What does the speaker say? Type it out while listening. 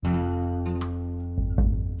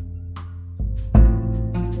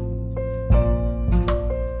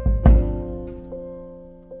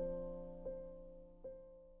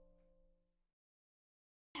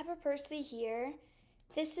Persley here.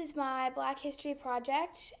 This is my Black History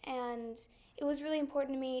project, and it was really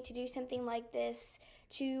important to me to do something like this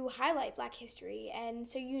to highlight Black history. And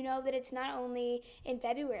so you know that it's not only in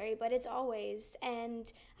February, but it's always.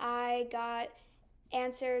 And I got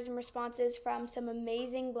answers and responses from some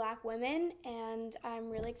amazing Black women, and I'm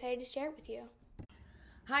really excited to share it with you.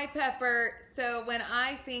 Hi, Pepper. So, when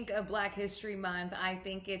I think of Black History Month, I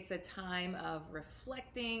think it's a time of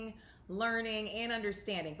reflecting, learning, and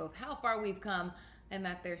understanding both how far we've come and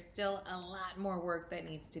that there's still a lot more work that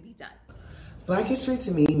needs to be done. Black history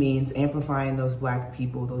to me means amplifying those Black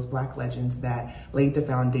people, those Black legends that laid the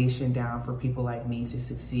foundation down for people like me to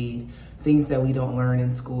succeed. Things that we don't learn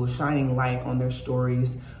in school, shining light on their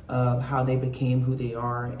stories of how they became who they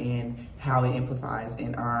are and how it amplifies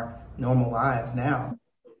in our normal lives now.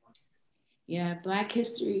 Yeah, Black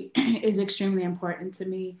history is extremely important to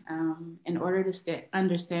me. In order to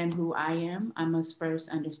understand who I am, I must first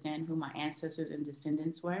understand who my ancestors and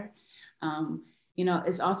descendants were.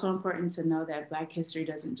 It's also important to know that Black history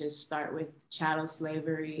doesn't just start with chattel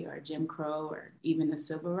slavery or Jim Crow or even the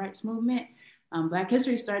civil rights movement. Black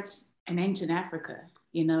history starts in ancient Africa,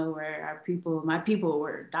 where my people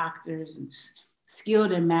were doctors and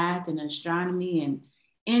skilled in math and astronomy and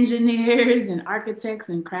engineers and architects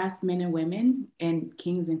and craftsmen and women and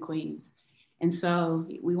kings and queens. And so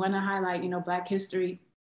we want to highlight, Black history.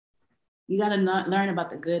 You got to learn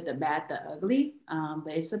about the good, the bad, the ugly,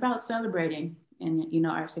 but it's about celebrating and,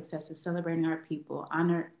 our successes, celebrating our people,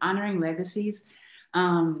 honoring legacies,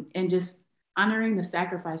 and just honoring the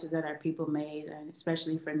sacrifices that our people made, and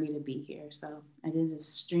especially for me to be here. So it is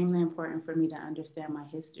extremely important for me to understand my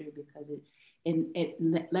history because it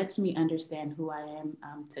lets me understand who I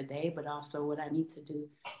am today, but also what I need to do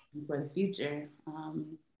for the future,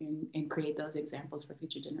 and create those examples for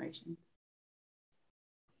future generations.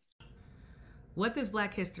 What does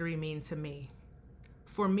Black history mean to me?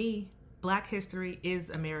 For me, Black history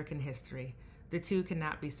is American history. The two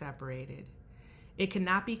cannot be separated. It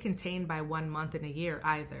cannot be contained by 1 month in a year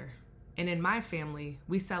either. And in my family,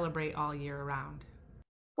 we celebrate all year round.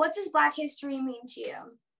 What does Black history mean to you?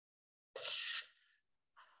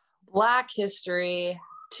 Black history,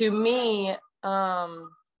 to me, I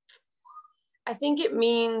think it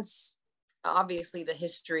means obviously the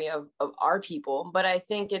history of our people, but I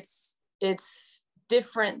think it's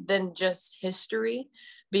different than just history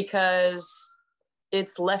because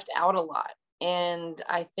it's left out a lot. And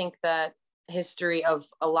I think that history of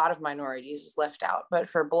a lot of minorities is left out. But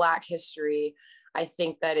for Black history, I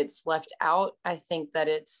think that it's left out. I think that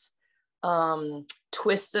it's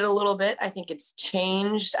twisted a little bit. I think it's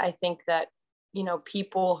changed. I think that,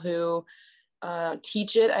 people who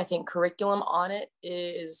teach it, I think curriculum on it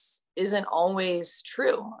isn't always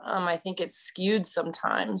true. I think it's skewed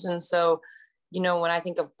sometimes. And so, when I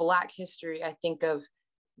think of Black history, I think of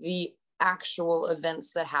the actual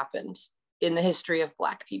events that happened in the history of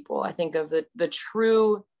Black people. I think of the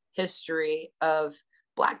true history of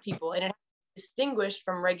Black people, and it is distinguished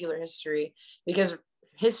from regular history because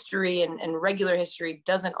history and regular history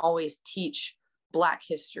doesn't always teach Black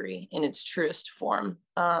history in its truest form.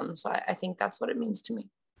 So I think that's what it means to me.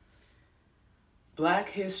 Black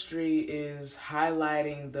history is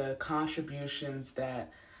highlighting the contributions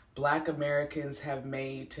that Black Americans have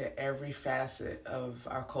made to every facet of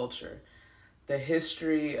our culture. The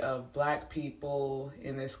history of Black people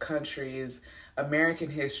in this country is American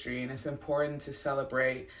history, and it's important to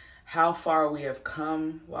celebrate how far we have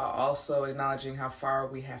come while also acknowledging how far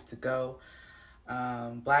we have to go.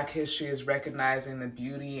 Black history is recognizing the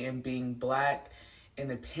beauty in being Black and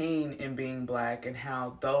the pain in being Black, and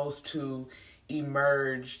how those two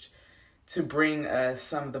emerged to bring us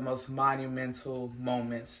some of the most monumental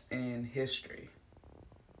moments in history.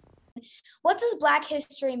 What does Black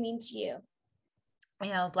history mean to you?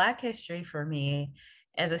 Black history for me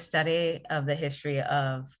is a study of the history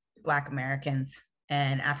of Black Americans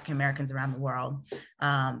and African Americans around the world.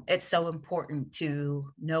 It's so important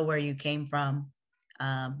to know where you came from,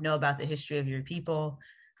 know about the history of your people,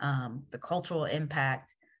 the cultural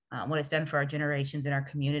impact, what it's done for our generations and our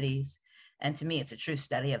communities. And to me, it's a true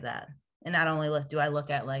study of that. And not only do I look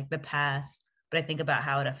at like the past, but I think about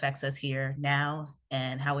how it affects us here now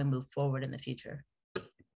and how we move forward in the future.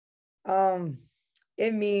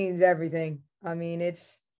 It means everything. I mean,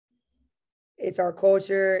 it's our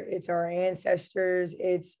culture, it's our ancestors,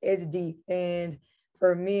 it's deep. And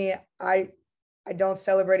for me, I don't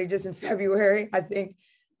celebrate it just in February. I think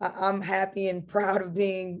I'm happy and proud of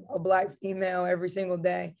being a Black female every single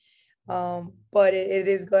day. But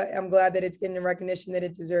I'm glad that it's getting the recognition that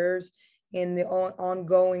it deserves, and the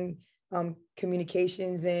ongoing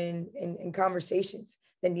communications and conversations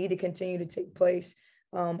that need to continue to take place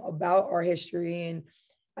about our history. And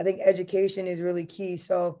I think education is really key.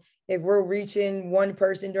 So if we're reaching one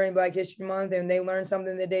person during Black History Month and they learn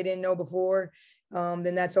something that they didn't know before,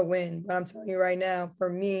 then that's a win. But I'm telling you right now, for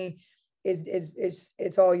me,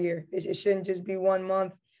 it's all year. It shouldn't just be 1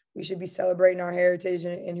 month. We should be celebrating our heritage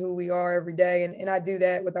and who we are every day. And I do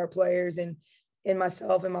that with our players and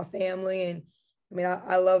myself and my family. And I mean,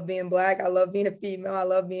 I love being Black. I love being a female. I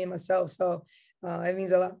love being myself. So it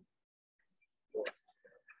means a lot.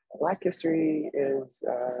 Black history is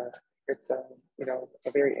it's a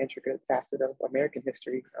very intricate facet of American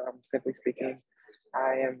history. Simply speaking,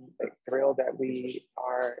 I am thrilled that we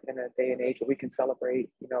are in a day and age where we can celebrate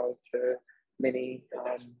the many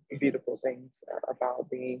beautiful things about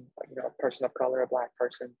being a person of color, a Black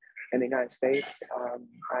person in the United States.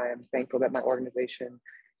 I am thankful that my organization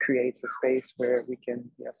creates a space where we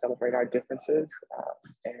can celebrate our differences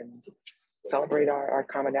and celebrate our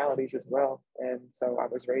commonalities as well. And so I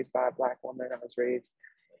was raised by a Black woman. I was raised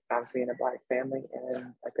obviously in a Black family,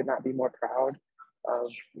 and I could not be more proud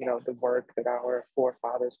of the work that our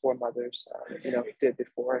foremothers did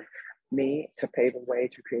before me to pave the way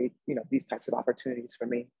to create these types of opportunities for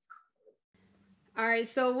me. All right,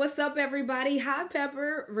 so what's up, everybody? Hi,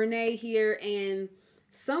 Pepper. Renee here, and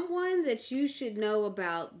someone that you should know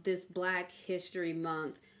about this Black History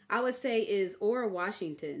Month, I would say, is Ora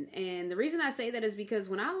Washington. And the reason I say that is because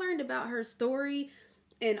when I learned about her story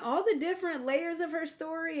and all the different layers of her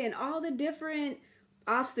story and all the different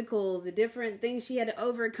obstacles, the different things she had to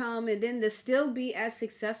overcome, and then to still be as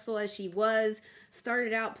successful as she was,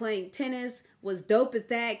 started out playing tennis, was dope at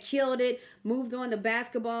that, killed it, moved on to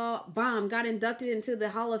basketball, got inducted into the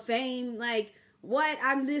Hall of Fame. Like, what?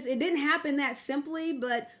 It didn't happen that simply,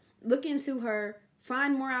 but look into her,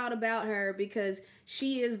 find more out about her, because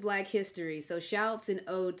she is Black history. So shouts and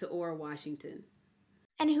ode to Ora Washington.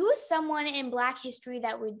 And who is someone in Black history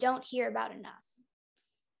that we don't hear about enough?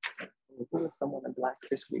 Who is someone in Black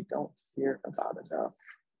history we don't hear about enough?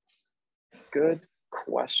 Good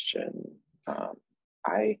question.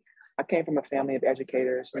 I came from a family of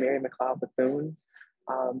educators. Mary McLeod Bethune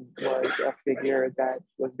was a figure that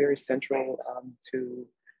was very central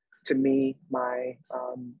to me, my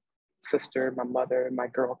sister, my mother, my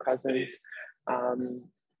girl cousins.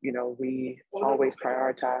 We always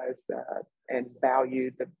prioritized and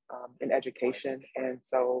valued in education, and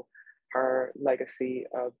so her legacy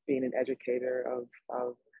of being an educator,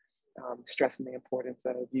 of stressing the importance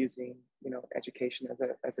of using education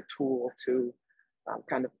as a tool to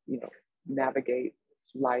navigate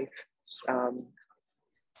life,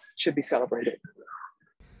 should be celebrated.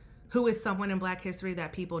 Who is someone in Black history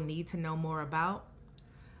that people need to know more about?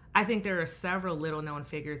 I think there are several little known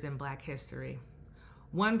figures in Black history.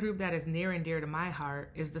 One group that is near and dear to my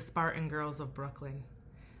heart is the Spartan Girls of Brooklyn.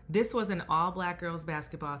 This was an all-Black girls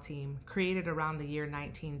basketball team created around the year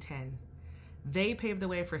 1910. They paved the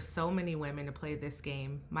way for so many women to play this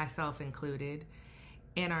game, myself included,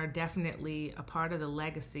 and are definitely a part of the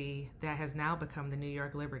legacy that has now become the New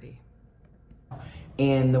York Liberty.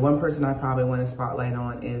 And the one person I probably want to spotlight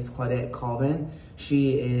on is Claudette Colvin.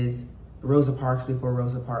 She is Rosa Parks before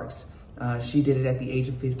Rosa Parks. She did it at the age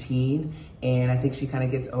of 15, and I think she kind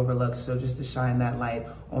of gets overlooked. So just to shine that light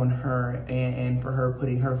on her and for her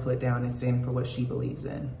putting her foot down and standing for what she believes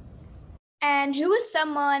in. And who is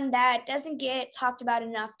someone that doesn't get talked about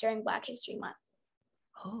enough during Black History Month?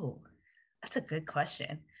 Oh, that's a good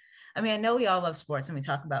question. I mean, I know we all love sports and we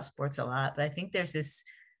talk about sports a lot, but I think there's this,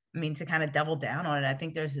 to kind of double down on it, I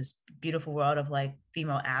think there's this beautiful world of like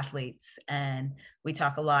female athletes, and we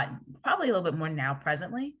talk a lot, probably a little bit more now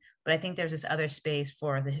presently, but I think there's this other space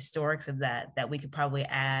for the historics of that we could probably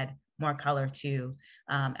add more color to,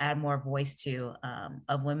 add more voice to,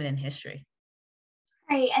 of women in history.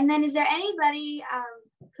 Right, and then is there anybody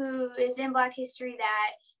who is in Black history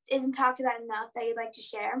that isn't talked about enough that you'd like to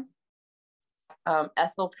share?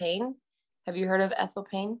 Ethel Payne. Have you heard of Ethel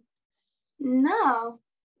Payne? No.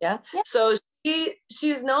 Yeah. So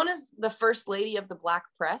she's known as the first lady of the Black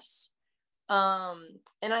press.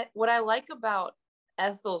 And what I like about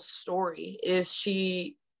Ethel's story is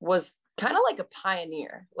she was kind of like a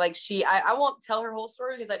pioneer. Like I won't tell her whole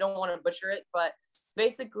story because I don't want to butcher it, but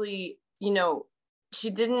basically, she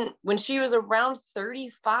didn't, when she was around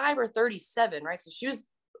 35 or 37, right? So she was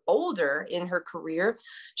older in her career.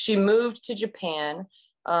 She moved to Japan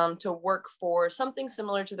to work for something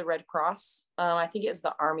similar to the Red Cross. I think it's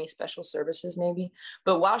the Army Special Services maybe.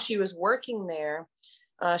 But while she was working there,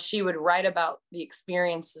 she would write about the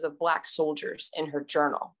experiences of Black soldiers in her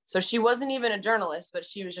journal. So she wasn't even a journalist, but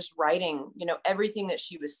she was just writing, everything that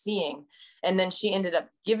she was seeing. And then she ended up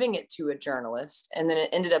giving it to a journalist, and then it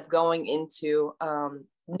ended up going into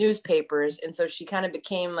newspapers. And so she kind of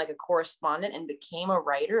became like a correspondent and became a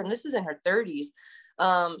writer. And this is in her 30s.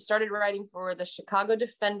 Started writing for the Chicago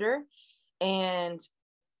Defender, and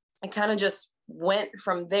it kind of just went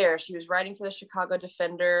from there. She was writing for the Chicago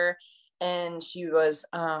Defender, and she was,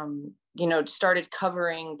 started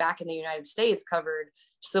covering back in the United States, covered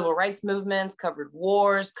civil rights movements, covered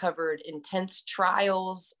wars, covered intense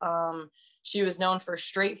trials. She was known for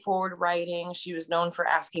straightforward writing. She was known for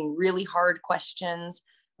asking really hard questions,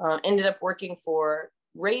 ended up working for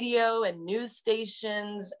radio and news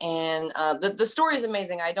stations. And the story is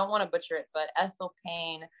amazing. I don't want to butcher it, but Ethel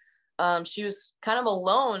Payne, she was kind of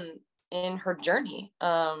alone in her journey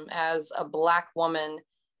as a Black woman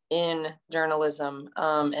in journalism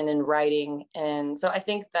and in writing. And so I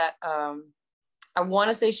think that I want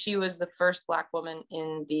to say she was the first Black woman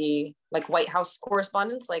in the White House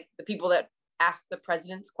correspondence, the people that asked the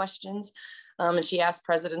presidents questions. And she asked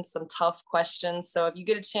presidents some tough questions. So if you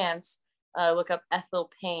get a chance, look up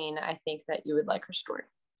Ethel Payne. I think that you would like her story.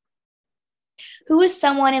 Who is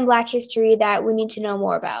someone in Black history that we need to know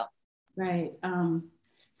more about? Right.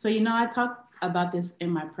 So, I talked about this in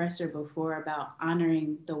my presser before about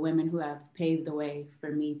honoring the women who have paved the way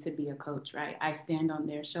for me to be a coach, right? I stand on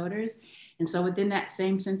their shoulders. And so within that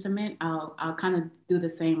same sentiment, I'll kind of do the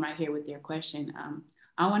same right here with your question.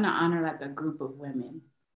 I want to honor a group of women.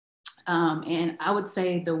 And I would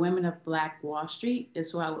say the women of Black Wall Street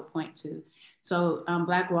is who I would point to. So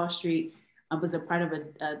Black Wall Street was a part of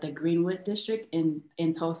the Greenwood district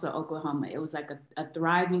in Tulsa, Oklahoma. It was a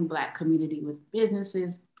thriving Black community with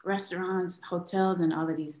businesses, restaurants, hotels, and all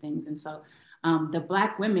of these things. And so the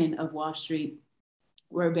Black women of Wall Street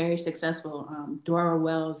were very successful. Dora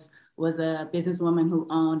Wells was a businesswoman who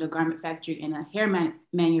owned a garment factory and a hair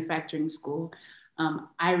manufacturing school.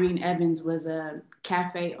 Irene Evans was a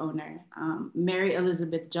cafe owner. Mary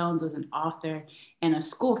Elizabeth Jones was an author and a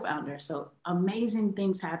school founder. So amazing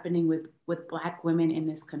things happening with Black women in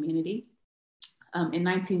this community. In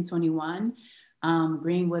 1921,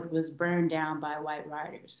 Greenwood was burned down by white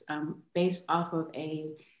rioters based off of a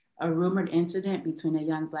rumored incident between a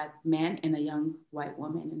young Black man and a young white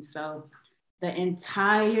woman. And so the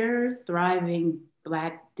entire thriving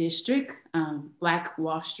Black district, Black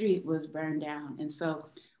Wall Street, was burned down. And so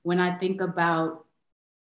when I think about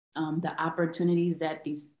the opportunities that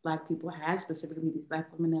these Black people had, specifically these Black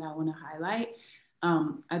women that I want to highlight,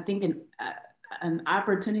 I think an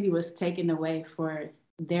opportunity was taken away for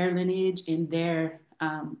their lineage and their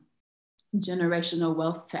generational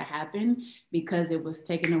wealth to happen because it was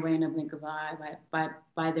taken away in a blink of an eye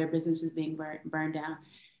by their businesses being burned down.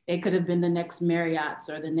 It could have been the next Marriott's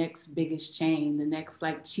or the next biggest chain, the next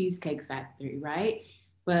Cheesecake Factory, right?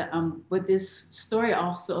 But what this story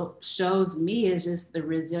also shows me is just the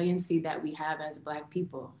resiliency that we have as Black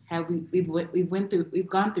people. We've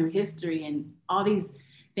gone through history and all these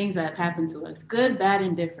things that have happened to us, good, bad,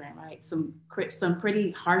 and different, right? Some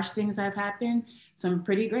pretty harsh things have happened, some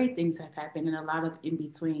pretty great things have happened, and a lot of in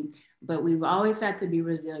between. But we've always had to be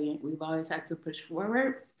resilient. We've always had to push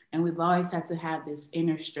forward, and we've always had to have this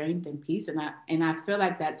inner strength and peace. And I feel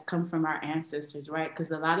like that's come from our ancestors, right?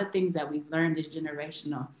 Because a lot of things that we've learned is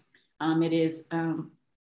generational. It is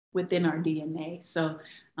within our DNA. So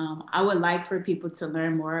I would like for people to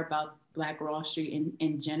learn more about Black Wall Street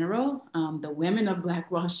in general. The women of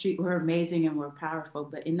Black Wall Street were amazing and were powerful,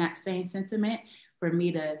 but in that same sentiment, for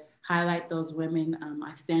me to highlight those women,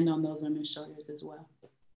 I stand on those women's shoulders as well.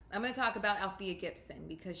 I'm going to talk about Althea Gibson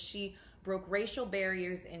because she broke racial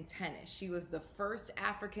barriers in tennis. She was the first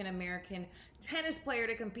African-American tennis player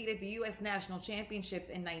to compete at the U.S. National Championships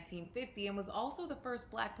in 1950 and was also the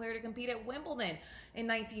first Black player to compete at Wimbledon in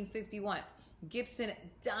 1951. Gibson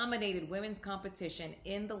dominated women's competition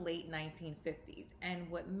in the late 1950s. And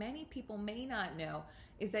what many people may not know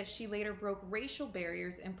is that she later broke racial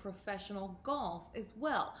barriers in professional golf as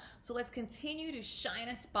well. So let's continue to shine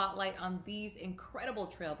a spotlight on these incredible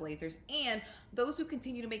trailblazers and those who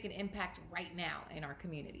continue to make an impact right now in our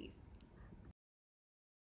communities.